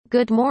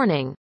Good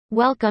morning.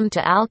 Welcome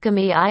to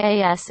Alchemy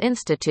IAS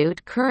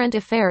Institute Current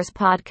Affairs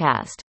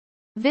Podcast.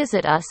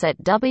 Visit us at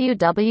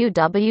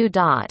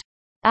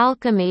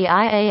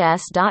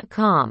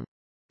www.alchemyias.com.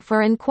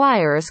 For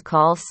inquirers,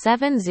 call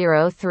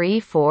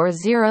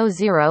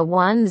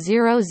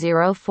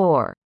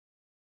 703-400-1004.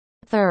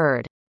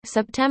 3rd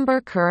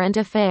September Current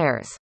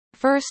Affairs.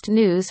 First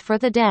news for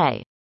the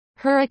day.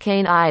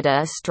 Hurricane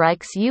Ida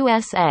strikes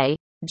USA,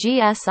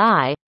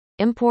 GSI.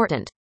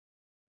 Important.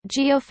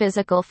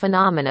 Geophysical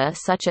phenomena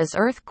such as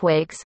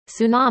earthquakes,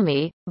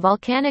 tsunami,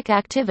 volcanic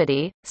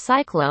activity,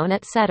 cyclone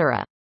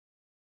etc.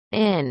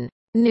 In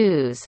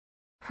news.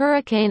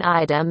 Hurricane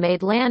Ida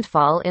made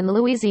landfall in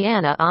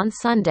Louisiana on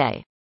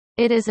Sunday.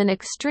 It is an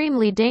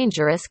extremely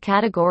dangerous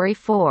Category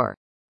 4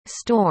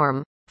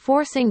 storm,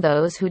 forcing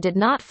those who did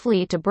not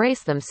flee to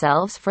brace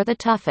themselves for the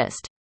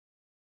toughest.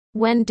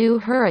 When do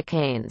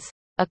hurricanes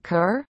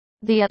occur?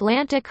 The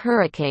Atlantic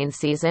hurricane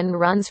season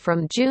runs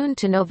from June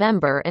to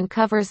November and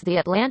covers the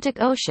Atlantic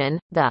Ocean,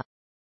 the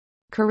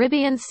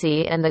Caribbean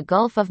Sea and the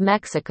Gulf of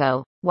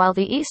Mexico, while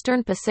the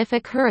Eastern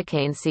Pacific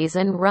hurricane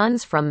season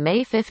runs from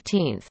May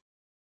 15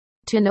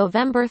 to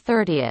November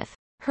 30.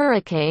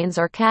 Hurricanes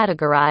are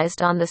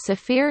categorized on the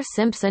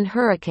Saffir-Simpson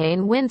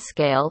hurricane wind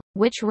scale,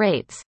 which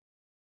rates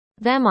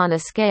them on a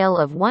scale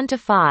of 1 to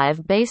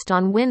 5 based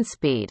on wind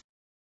speed.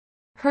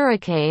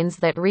 Hurricanes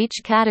that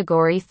reach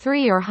Category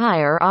 3 or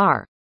higher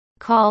are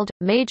called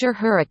major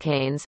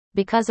hurricanes,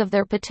 because of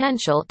their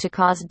potential to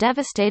cause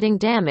devastating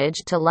damage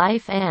to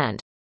life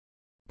and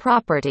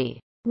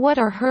property. What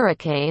are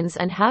hurricanes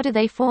and how do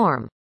they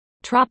form?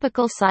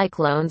 Tropical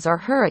cyclones or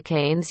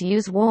hurricanes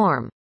use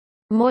warm,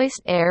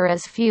 moist air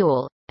as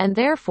fuel, and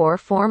therefore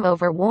form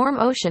over warm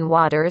ocean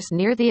waters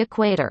near the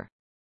equator.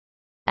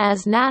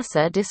 As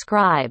NASA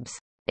describes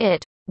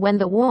it, when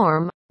the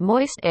warm,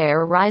 moist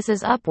air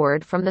rises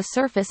upward from the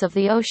surface of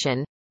the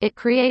ocean, it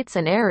creates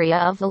an area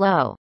of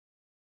low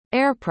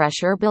air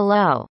pressure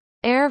below.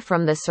 Air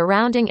from the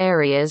surrounding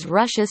areas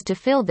rushes to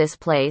fill this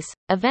place,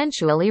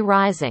 eventually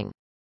rising.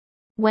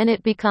 When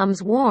it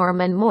becomes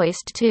warm and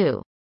moist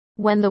too.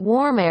 When the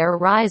warm air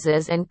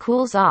rises and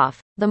cools off,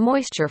 the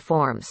moisture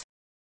forms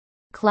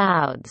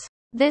clouds.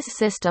 This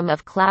system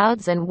of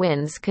clouds and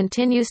winds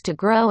continues to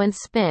grow and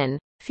spin,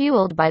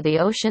 fueled by the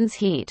ocean's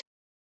heat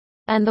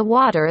and the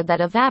water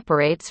that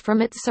evaporates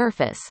from its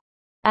surface.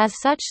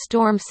 As such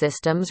storm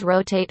systems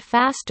rotate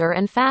faster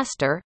and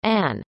faster,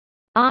 an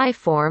eye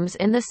forms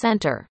in the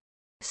center.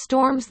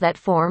 Storms that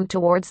form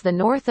towards the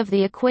north of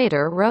the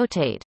equator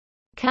rotate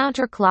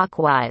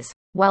counterclockwise,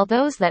 while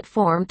those that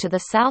form to the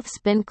south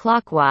spin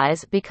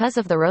clockwise because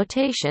of the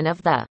rotation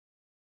of the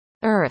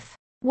Earth.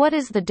 What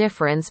is the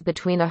difference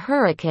between a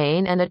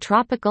hurricane and a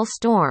tropical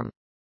storm?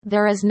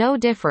 There is no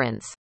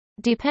difference.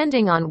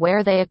 Depending on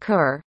where they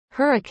occur,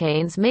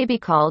 hurricanes may be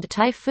called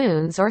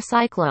typhoons or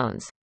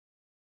cyclones.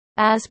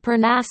 As per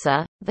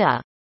NASA,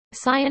 the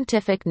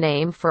scientific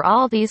name for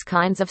all these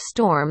kinds of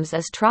storms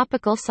is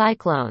tropical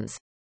cyclones.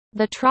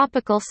 The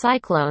tropical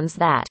cyclones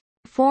that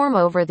form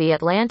over the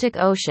Atlantic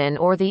Ocean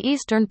or the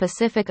Eastern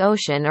Pacific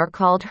Ocean are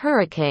called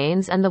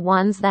hurricanes, and the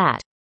ones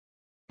that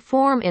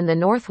form in the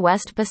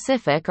Northwest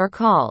Pacific are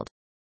called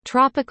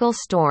tropical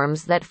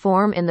storms that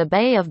form in the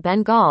Bay of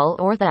Bengal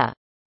or the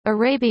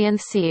Arabian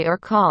Sea are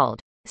called.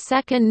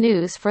 Second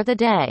news for the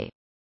day.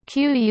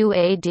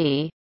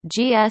 QUAD,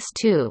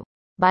 GS2.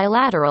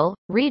 Bilateral,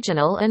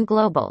 regional and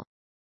global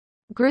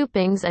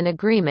groupings and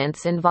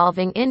agreements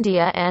involving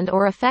India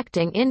and/or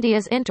affecting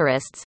India's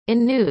interests,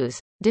 in news,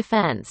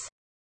 defense.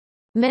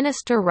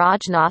 Minister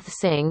Rajnath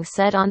Singh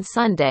said on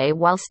Sunday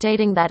while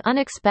stating that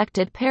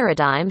unexpected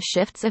paradigm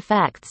shifts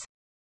affects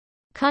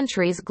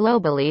countries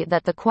globally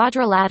that the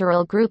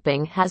quadrilateral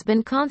grouping has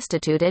been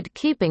constituted,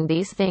 keeping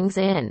these things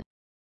in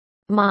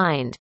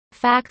mind.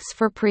 Facts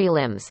for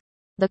prelims.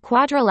 The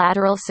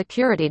quadrilateral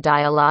security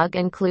dialogue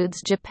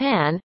includes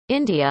Japan,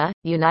 India,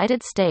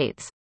 United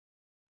States,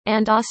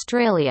 and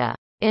Australia.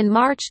 In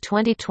March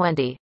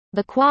 2020,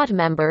 the Quad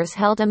members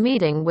held a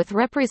meeting with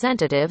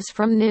representatives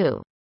from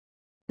New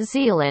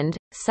Zealand,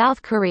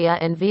 South Korea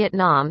and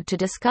Vietnam to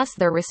discuss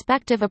their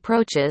respective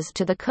approaches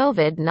to the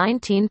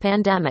COVID-19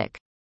 pandemic.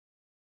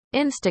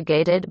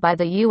 Instigated by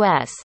the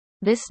U.S.,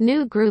 this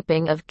new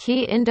grouping of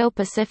key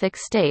Indo-Pacific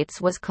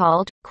states was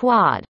called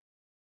Quad.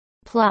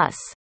 Plus.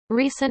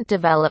 Recent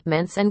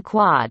developments and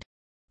Quad.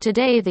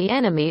 Today the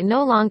enemy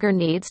no longer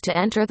needs to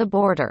enter the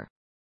border.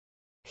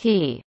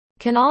 He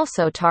can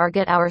also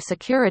target our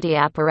security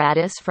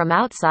apparatus from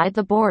outside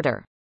the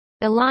border.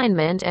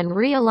 Alignment and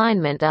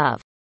realignment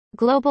of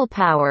global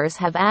powers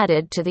have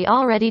added to the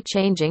already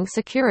changing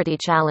security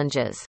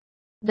challenges.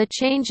 The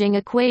changing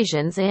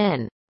equations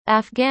in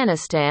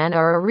Afghanistan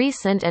are a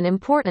recent and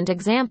important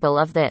example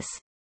of this.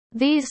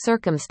 These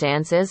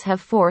circumstances have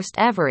forced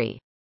every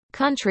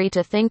country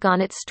to think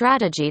on its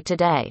strategy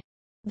today.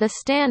 The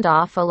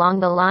standoff along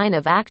the line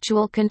of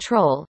actual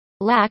control,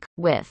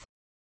 with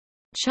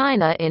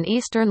China in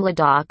eastern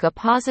Ladakh, a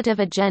positive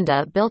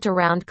agenda built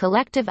around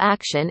collective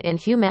action in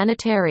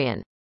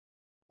humanitarian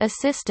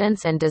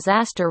assistance and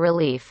disaster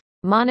relief.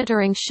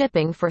 monitoring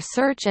shipping for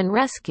search and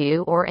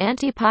rescue or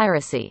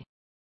anti-piracy.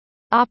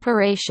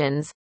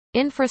 Operations,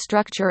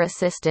 infrastructure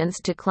assistance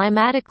to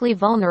climatically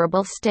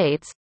vulnerable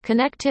states,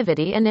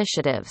 connectivity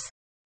initiatives,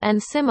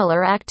 and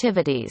similar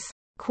activities.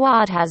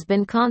 Quad has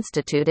been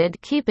constituted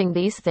keeping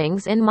these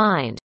things in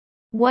mind.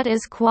 What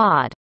is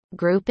Quad?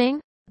 Grouping?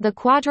 The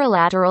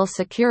Quadrilateral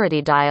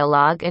Security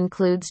Dialogue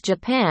includes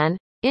Japan,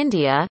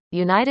 India,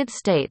 United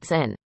States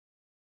and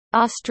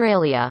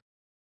Australia.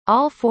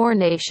 All four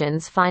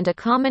nations find a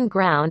common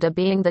ground of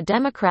being the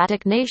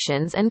democratic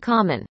nations and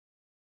common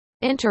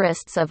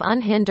interests of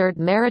unhindered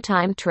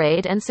maritime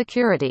trade and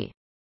security.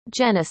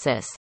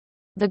 Genesis.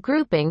 The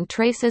grouping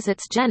traces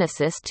its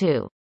genesis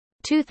to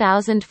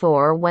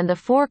 2004 when the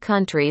four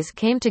countries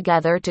came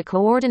together to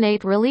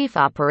coordinate relief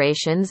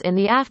operations in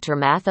the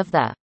aftermath of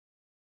the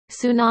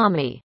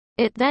tsunami.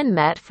 It then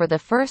met for the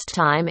first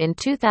time in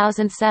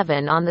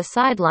 2007 on the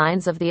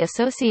sidelines of the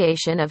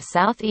Association of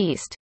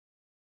Southeast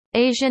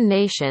Asian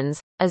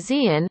Nations,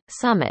 ASEAN,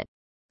 summit.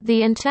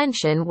 The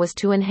intention was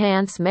to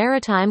enhance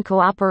maritime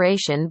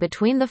cooperation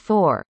between the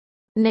four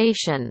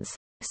nations.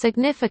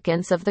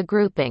 Significance of the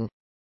grouping.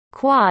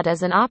 Quad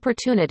is an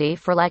opportunity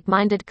for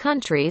like-minded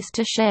countries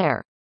to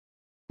share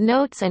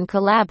notes and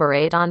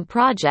collaborate on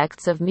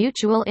projects of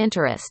mutual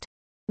interest.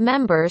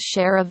 Members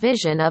share a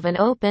vision of an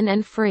open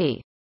and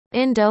free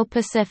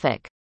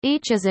Indo-Pacific.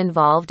 Each is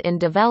involved in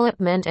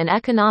development and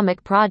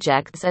economic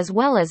projects as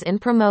well as in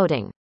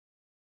promoting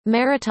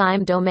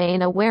maritime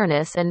domain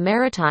awareness and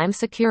maritime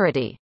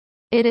security.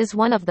 It is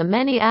one of the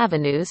many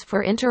avenues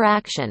for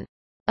interaction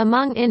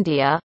among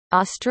India,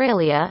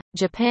 Australia,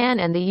 Japan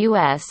and the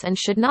US and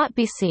should not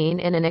be seen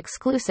in an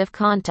exclusive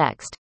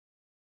context.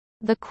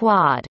 The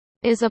Quad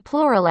is a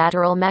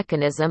plurilateral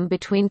mechanism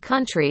between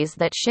countries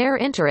that share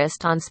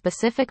interest on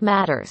specific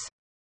matters.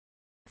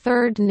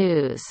 Third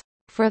news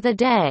for the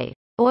day.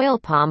 Oil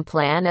palm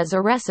plan as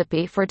a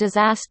recipe for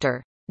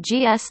disaster.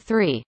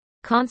 GS3.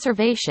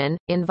 Conservation,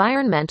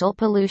 environmental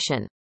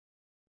pollution,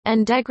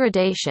 and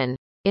degradation.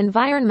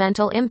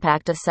 Environmental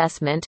impact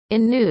assessment.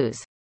 In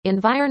news,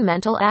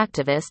 environmental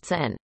activists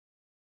and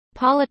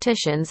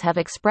politicians have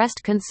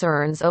expressed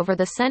concerns over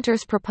the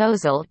center's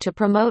proposal to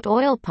promote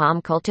oil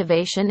palm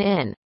cultivation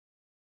in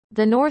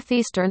the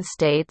northeastern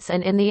states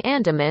and in the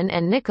Andaman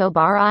and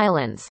Nicobar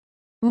Islands.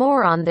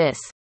 More on this.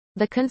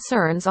 The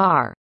concerns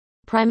are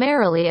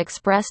primarily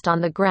expressed on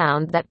the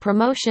ground that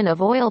promotion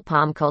of oil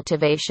palm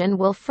cultivation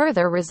will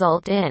further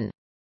result in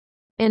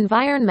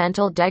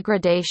environmental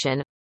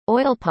degradation.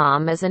 Oil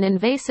palm is an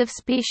invasive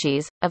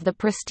species of the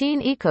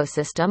pristine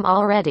ecosystem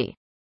already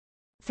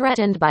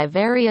threatened by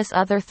various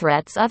other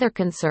threats. Other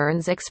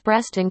concerns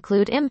expressed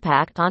include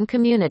impact on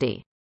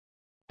community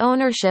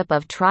ownership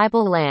of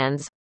tribal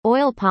lands.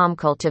 Oil palm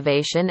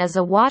cultivation is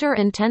a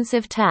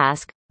water-intensive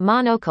task.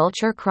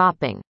 Monoculture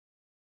cropping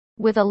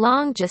with a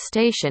long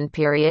gestation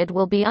period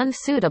will be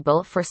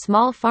unsuitable for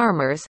small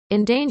farmers,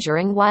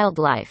 endangering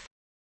wildlife,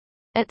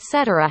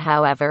 etc.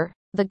 However,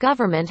 the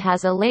government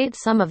has allayed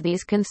some of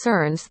these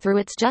concerns through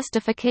its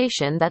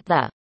justification that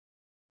the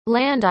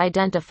land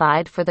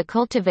identified for the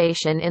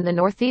cultivation in the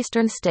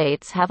northeastern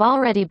states have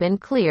already been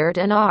cleared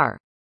and are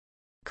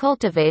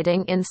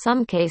cultivating in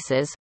some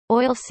cases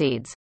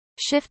oilseeds.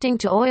 Shifting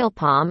to oil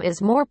palm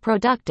is more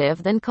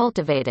productive than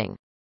cultivating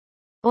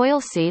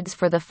oilseeds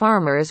for the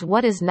farmers.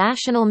 What is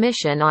national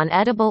mission on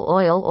edible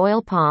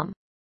oil palm?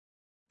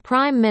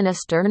 Prime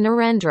Minister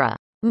Narendra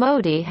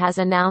Modi has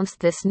announced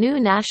this new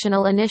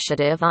national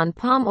initiative on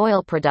palm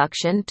oil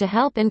production to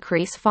help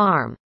increase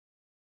farm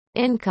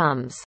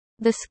incomes.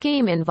 The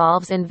scheme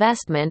involves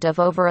investment of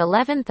over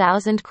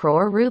 11,000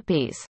 crore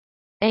rupees.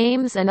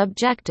 Aims and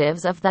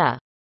objectives of the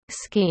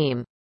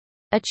scheme: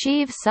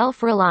 achieve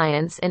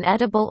self-reliance in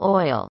edible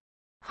oil,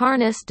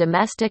 harness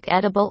domestic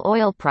edible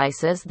oil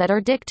prices that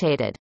are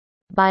dictated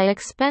by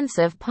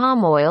expensive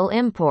palm oil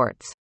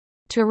imports,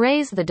 to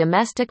raise the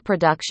domestic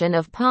production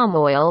of palm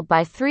oil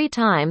by 3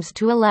 times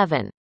to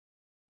 11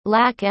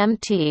 lakh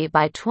MT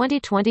by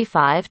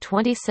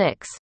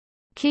 2025-26.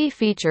 Key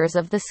features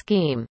of the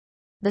scheme.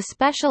 The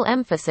special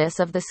emphasis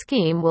of the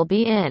scheme will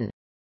be in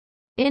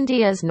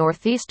India's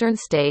northeastern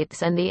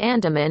states and the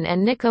Andaman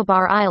and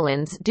Nicobar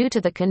Islands due to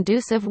the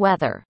conducive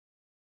weather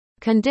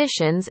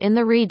conditions in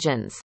the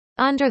regions.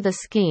 Under the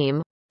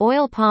scheme,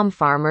 oil palm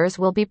farmers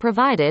will be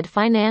provided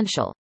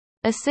financial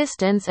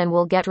assistance and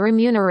will get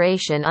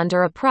remuneration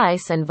under a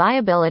price and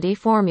viability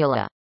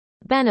formula.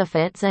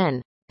 Benefits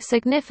and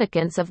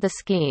significance of the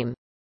scheme.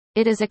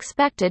 It is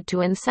expected to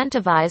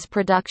incentivize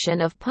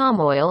production of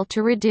palm oil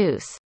to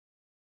reduce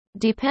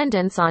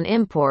dependence on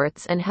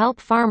imports and help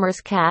farmers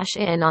cash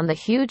in on the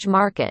huge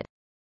market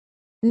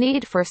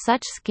need for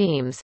such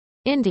schemes.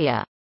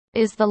 India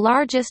is the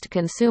largest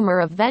consumer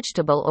of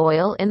vegetable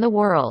oil in the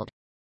world.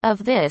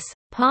 Of this,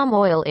 palm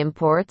oil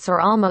imports are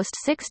almost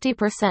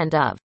 60%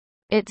 of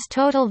its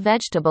total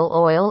vegetable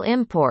oil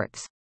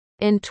imports.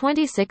 In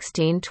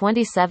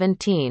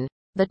 2016-2017,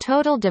 the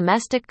total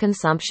domestic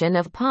consumption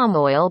of palm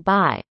oil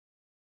by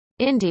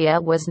India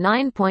was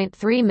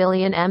 9.3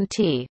 million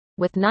MT,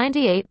 with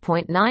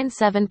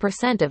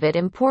 98.97% of it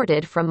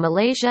imported from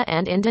Malaysia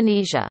and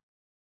Indonesia.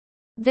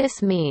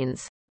 This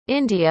means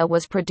India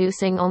was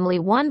producing only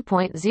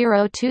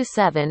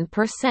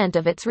 1.027%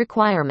 of its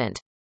requirement.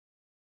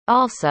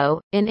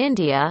 Also, in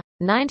India,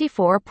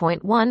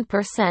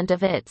 94.1%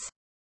 of its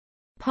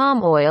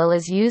palm oil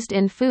is used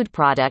in food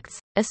products,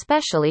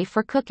 especially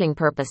for cooking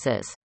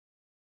purposes.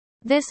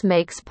 This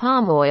makes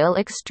palm oil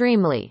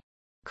extremely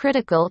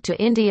critical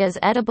to India's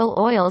edible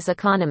oils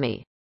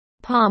economy.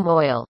 Palm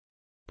oil.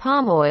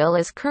 Palm oil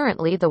is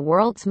currently the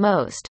world's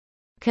most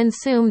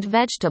consumed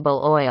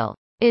vegetable oil.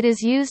 It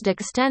is used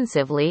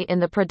extensively in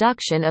the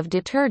production of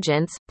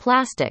detergents,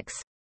 plastics,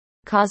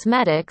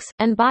 cosmetics,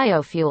 and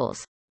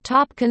biofuels.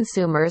 Top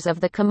consumers of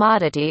the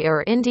commodity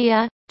are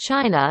India,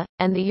 China,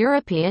 and the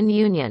European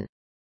Union.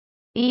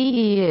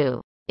 EU.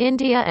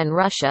 India and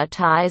Russia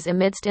ties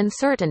amidst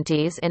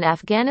uncertainties in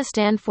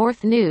Afghanistan.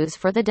 Fourth news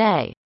for the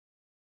day.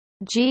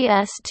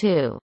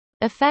 GS2.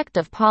 Effect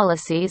of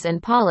policies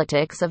and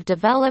politics of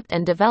developed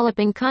and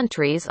developing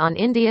countries on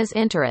India's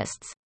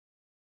interests.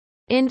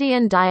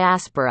 Indian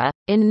diaspora,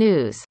 in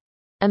news.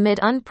 Amid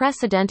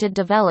unprecedented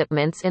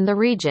developments in the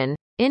region,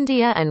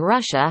 India and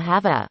Russia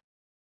have a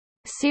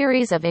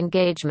series of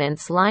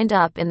engagements lined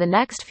up in the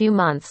next few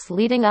months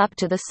leading up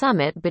to the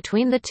summit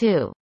between the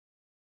two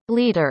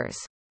leaders.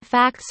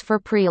 Facts for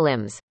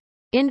prelims.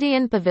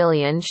 Indian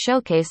pavilion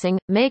showcasing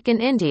Make in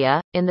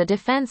India in the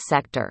defense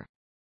sector.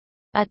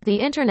 At the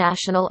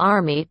International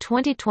Army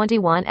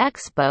 2021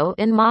 Expo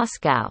in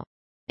Moscow.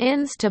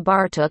 INS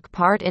Tabar took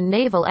part in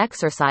naval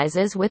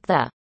exercises with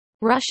the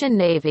Russian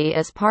Navy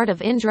as part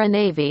of Indra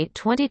Navy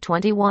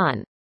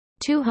 2021.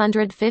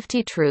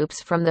 250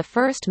 troops from the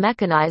 1st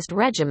Mechanized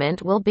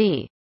Regiment will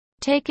be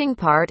taking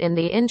part in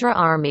the Indra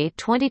Army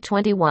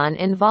 2021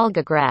 in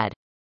Volgograd.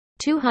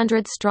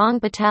 200-strong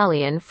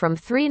battalion from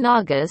 3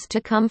 Nagas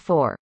to come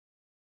for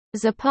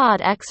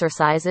Zapad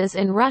exercises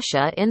in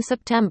Russia in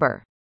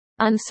September.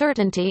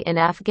 Uncertainty in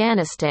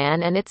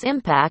Afghanistan and its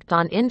impact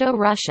on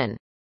Indo-Russian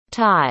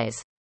ties.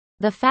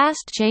 The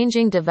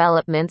fast-changing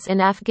developments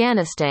in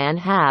Afghanistan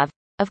have,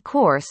 of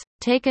course,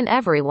 taken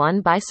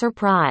everyone by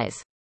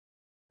surprise.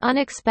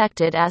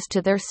 Unexpected as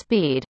to their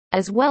speed,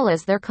 as well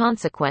as their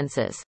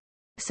consequences.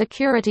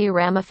 Security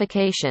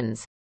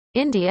ramifications.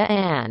 India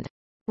and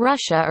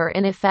Russia are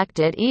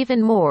unaffected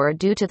even more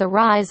due to the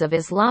rise of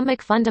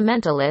Islamic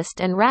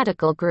fundamentalist and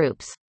radical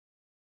groups.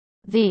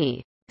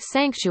 The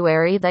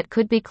sanctuary that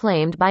could be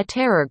claimed by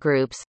terror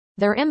groups,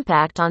 their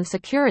impact on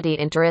security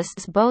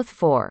interests both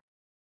for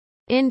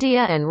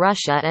India and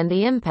Russia and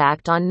the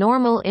impact on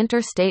normal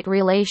interstate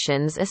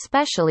relations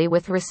especially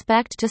with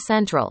respect to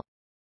Central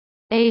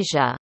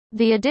Asia.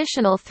 The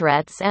additional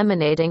threats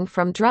emanating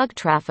from drug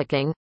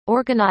trafficking,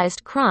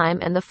 organized crime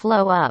and the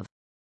flow of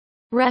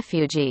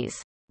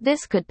refugees.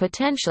 This could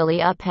potentially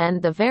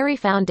upend the very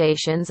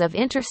foundations of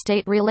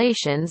interstate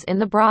relations in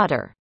the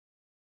broader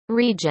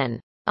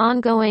region.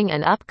 Ongoing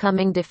and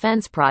upcoming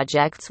defense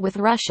projects with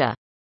Russia.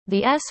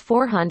 The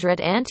S-400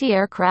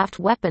 anti-aircraft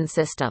weapon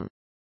system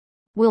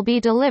will be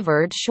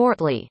delivered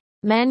shortly.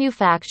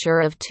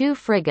 Manufacture of 2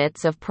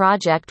 frigates of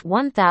Project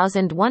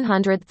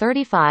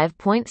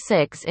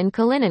 1135.6 in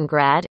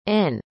Kaliningrad,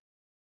 in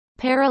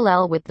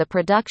parallel with the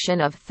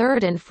production of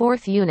 3rd and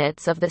 4th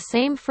units of the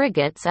same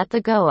frigates at the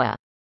Goa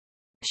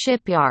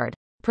shipyard.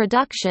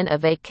 Production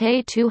of a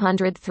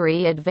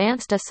K-203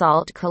 Advanced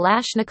Assault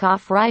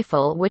Kalashnikov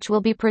rifle which will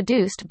be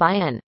produced by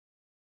an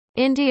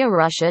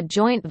India-Russia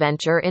joint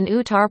venture in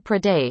Uttar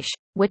Pradesh,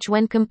 which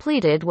when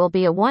completed will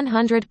be a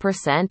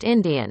 100%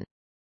 Indian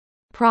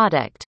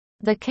product.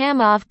 The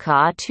Kamov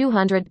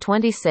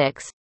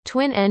Ka-226,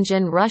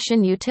 twin-engine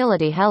Russian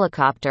utility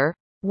helicopter,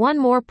 one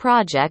more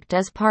project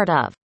as part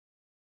of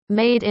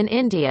Made in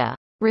India.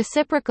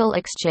 Reciprocal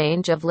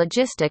exchange of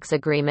logistics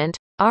agreement,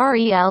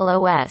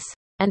 RELOS,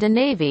 and a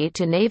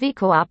Navy-to-Navy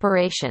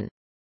cooperation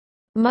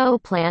MO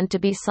planned to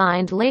be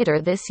signed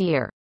later this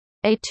year.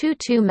 A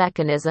 2-2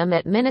 mechanism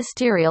at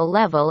ministerial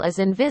level is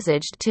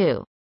envisaged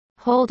to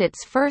hold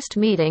its first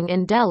meeting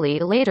in Delhi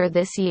later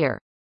this year.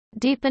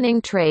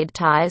 Deepening trade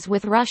ties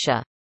with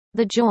Russia.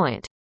 The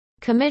Joint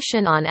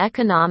Commission on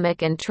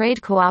Economic and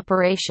Trade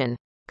Cooperation,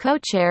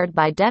 co-chaired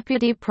by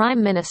Deputy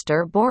Prime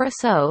Minister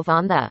Borisov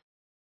on the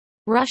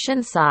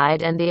Russian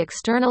side and the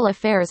External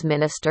Affairs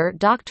Minister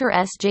Dr.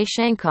 S.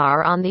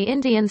 Jaishankar on the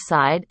Indian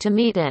side to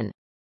meet and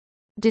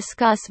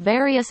discuss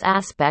various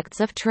aspects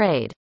of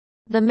trade.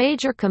 The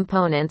major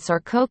components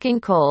are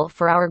coking coal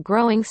for our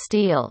growing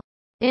steel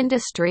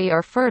industry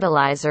or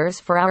fertilizers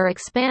for our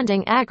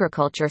expanding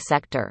agriculture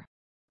sector.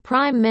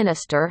 Prime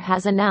Minister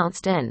has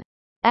announced an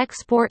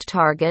export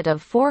target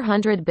of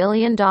 $400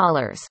 billion.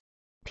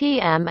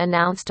 PM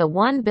announced a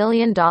 $1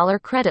 billion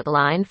credit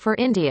line for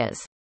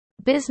India's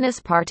business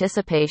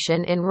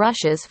participation in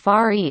Russia's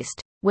Far East,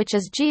 which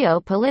is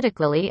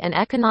geopolitically and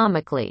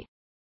economically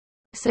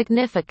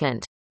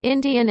significant.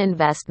 Indian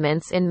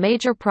investments in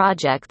major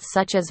projects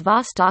such as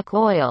Vostok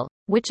Oil,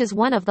 which is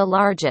one of the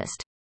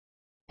largest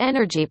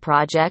energy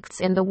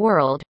projects in the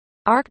world,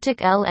 Arctic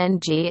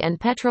LNG and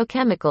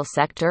petrochemical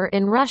sector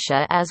in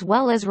Russia, as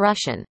well as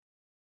Russian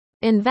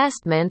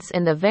investments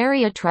in the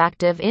very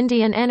attractive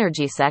Indian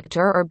energy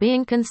sector are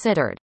being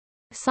considered.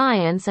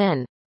 Science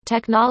and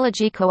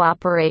technology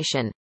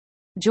cooperation.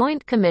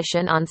 Joint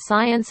Commission on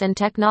Science and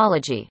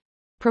Technology.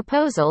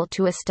 Proposal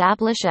to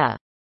establish a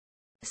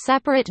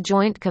separate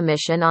Joint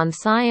Commission on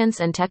Science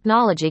and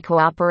Technology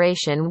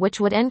cooperation which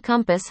would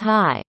encompass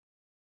high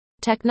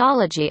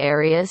technology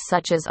areas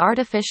such as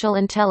artificial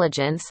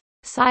intelligence,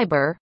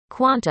 cyber,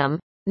 quantum,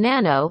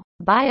 nano,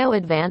 bio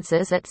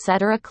advances,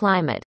 etc.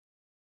 Climate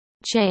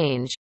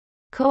change.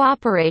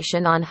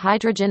 Cooperation on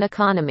hydrogen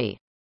economy.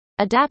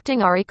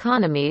 Adapting our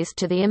economies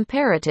to the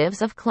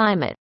imperatives of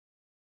climate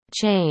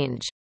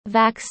change.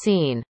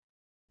 Vaccine.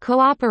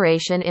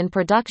 Cooperation in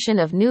production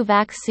of new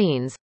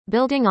vaccines,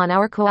 building on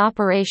our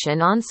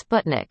cooperation on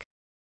Sputnik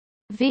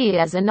V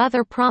as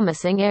another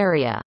promising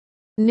area.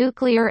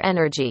 Nuclear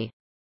energy.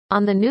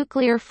 On the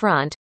nuclear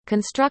front,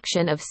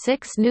 construction of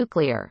 6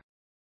 nuclear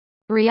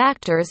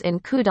reactors in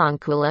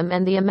Kudankulam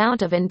and the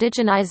amount of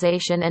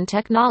indigenization and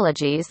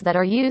technologies that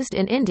are used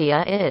in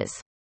India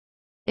is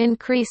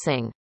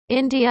increasing.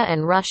 India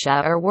and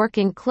Russia are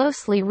working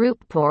closely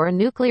Rupur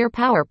nuclear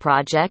power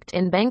project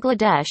in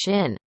Bangladesh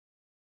in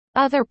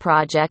other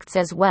projects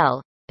as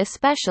well,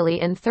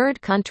 especially in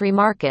third country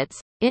markets.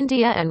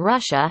 India and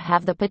Russia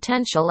have the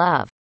potential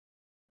of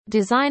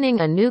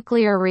designing a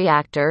nuclear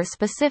reactor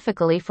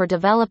specifically for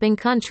developing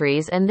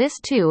countries, and this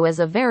too is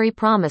a very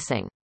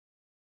promising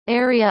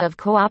area of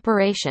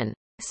cooperation.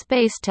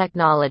 Space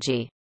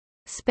technology.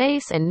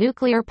 Space and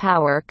nuclear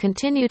power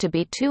continue to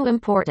be two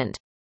important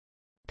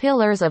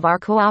pillars of our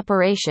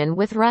cooperation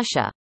with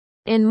Russia.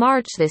 In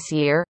March this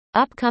year,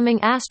 upcoming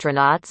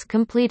astronauts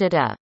completed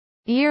a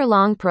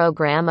year-long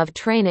program of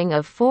training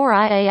of 4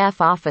 IAS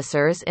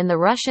officers in the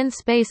Russian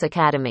Space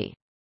Academy.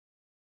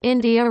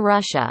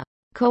 India-Russia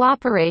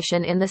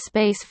cooperation in the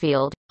space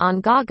field,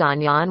 on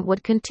Gaganyaan,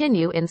 would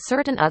continue in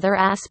certain other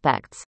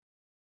aspects.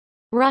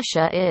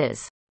 Russia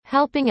is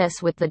helping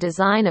us with the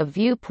design of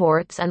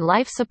viewports and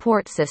life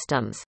support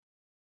systems.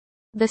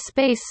 The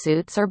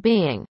spacesuits are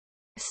being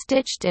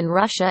stitched in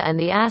Russia and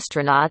the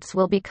astronauts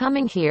will be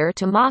coming here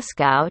to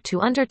Moscow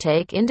to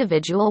undertake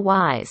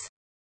individual-wise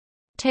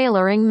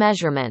tailoring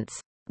measurements.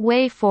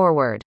 Way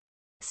forward.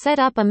 Set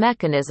up a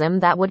mechanism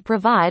that would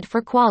provide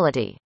for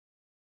quality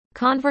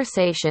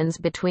conversations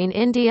between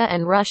India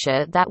and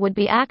Russia that would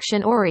be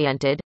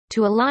action-oriented,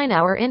 to align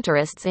our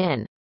interests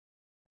in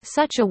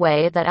such a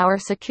way that our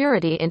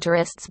security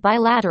interests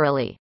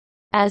bilaterally.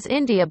 As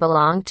India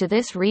belong to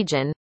this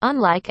region,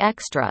 unlike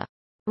extra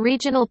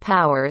regional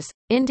powers,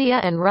 India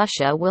and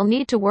Russia will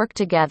need to work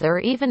together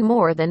even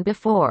more than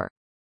before.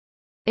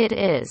 It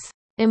is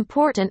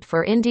important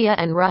for India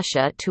and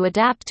Russia to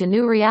adapt to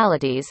new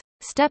realities,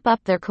 step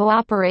up their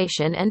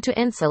cooperation, and to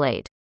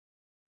insulate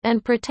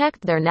and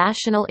protect their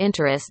national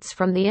interests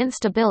from the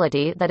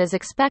instability that is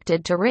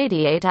expected to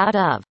radiate out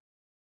of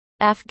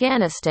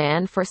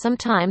Afghanistan for some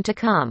time to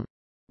come.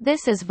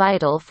 This is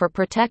vital for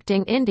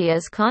protecting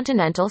India's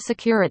continental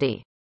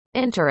security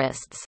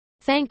interests.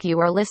 Thank you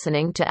for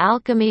listening to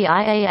Alchemy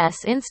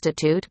IAS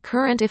Institute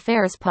Current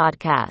Affairs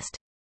Podcast.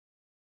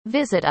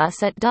 Visit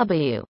us at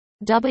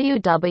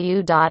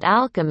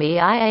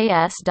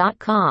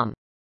www.alchemyias.com.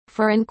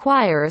 For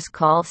inquirers,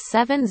 call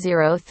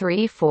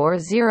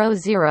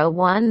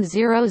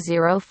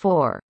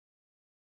 703-400-1004.